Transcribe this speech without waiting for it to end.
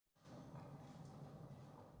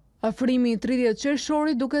Afrimi 30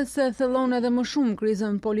 qershorit duket se thellon edhe më shumë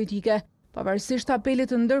krizën politike, pavarësisht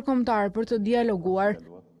apelit ndërkombëtar për të dialoguar.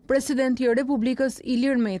 Presidenti i Republikës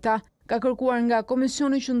Ilir Meta ka kërkuar nga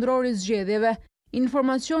Komisioni Qendror i Zgjedhjeve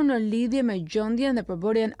informacion në lidhje me gjendjen dhe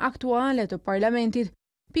përbërjen aktuale të Parlamentit,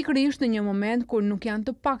 pikërisht në një moment kur nuk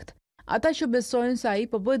janë të paktë ata që besojnë se ai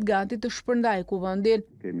po bëhet gati të shpërndajë kuvendin.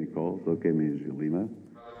 Kemi kohë, do kemi zhvillime.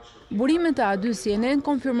 Burimet e A2 CNN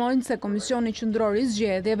konfirmojnë se Komisioni Qendror i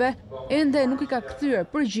Zgjedhjeve ende nuk i ka kthyer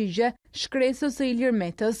përgjigje shkresës së Ilir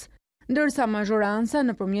Metës, ndërsa mazhoranca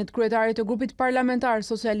nëpërmjet kryetarit të grupit parlamentar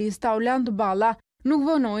socialist Taulant Balla nuk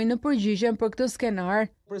vonoi në përgjigjen për këtë skenar.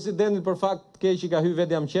 Presidenti për fakt keq i ka hyrë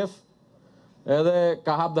vetë jam qef, edhe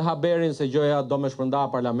ka hap dhe haberin se gjoja do me shpërnda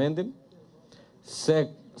Parlamentin,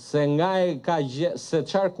 se nga e ka se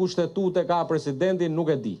çfarë kushtetute ka presidenti nuk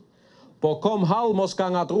e di. Po kom hall mos ka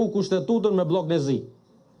ngatru kushtetutën me blok në zi.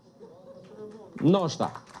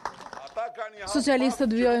 Noshta.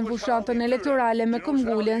 Socialistët vijojnë fushatën elektorale me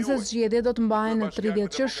këmbguljen se zgjedhjet do të mbahen në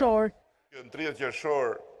 30 qershor. Në 30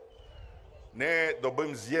 qershor ne do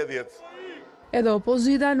bëjmë zgjedhjet. Edhe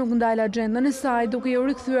opozita nuk ndal agjendën e saj duke u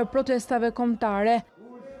rikthyer protestave kombëtare.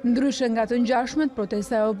 Ndryshe nga të ngjashmet,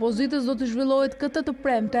 protesta e opozitës do të zhvillohet këtë të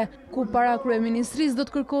premte, ku para kryeministrisë do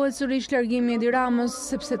të kërkohet sërish largimi i Edi Ramës,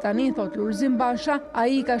 sepse tani, thot Lulzim Basha,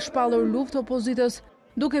 ai ka shpallur luftë opozitës,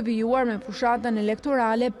 duke vijuar me fushatën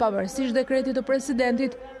elektorale pavarësisht dekretit të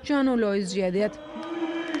presidentit që anuloi zgjedhjet.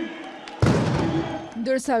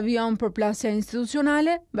 Ndërsa vijon përplasja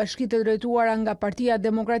institucionale, bashkitë e drejtuara nga Partia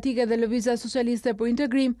Demokratike dhe Lëvizja Socialiste për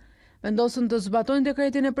Integrim vendosën të zbatojnë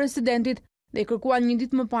dekretin e presidentit dhe kërkuan një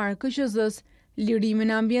ditë më parë KQZ-s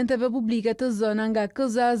lirimin e ambienteve publike të zëna nga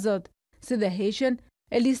KZAZ, si dhe heqjen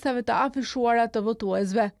e listave të afishuara të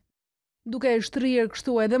votuesve. Duke e shtrirë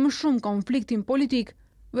kështu edhe më shumë konfliktin politik,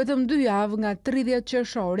 vetëm 2 javë nga 30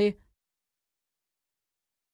 qershori.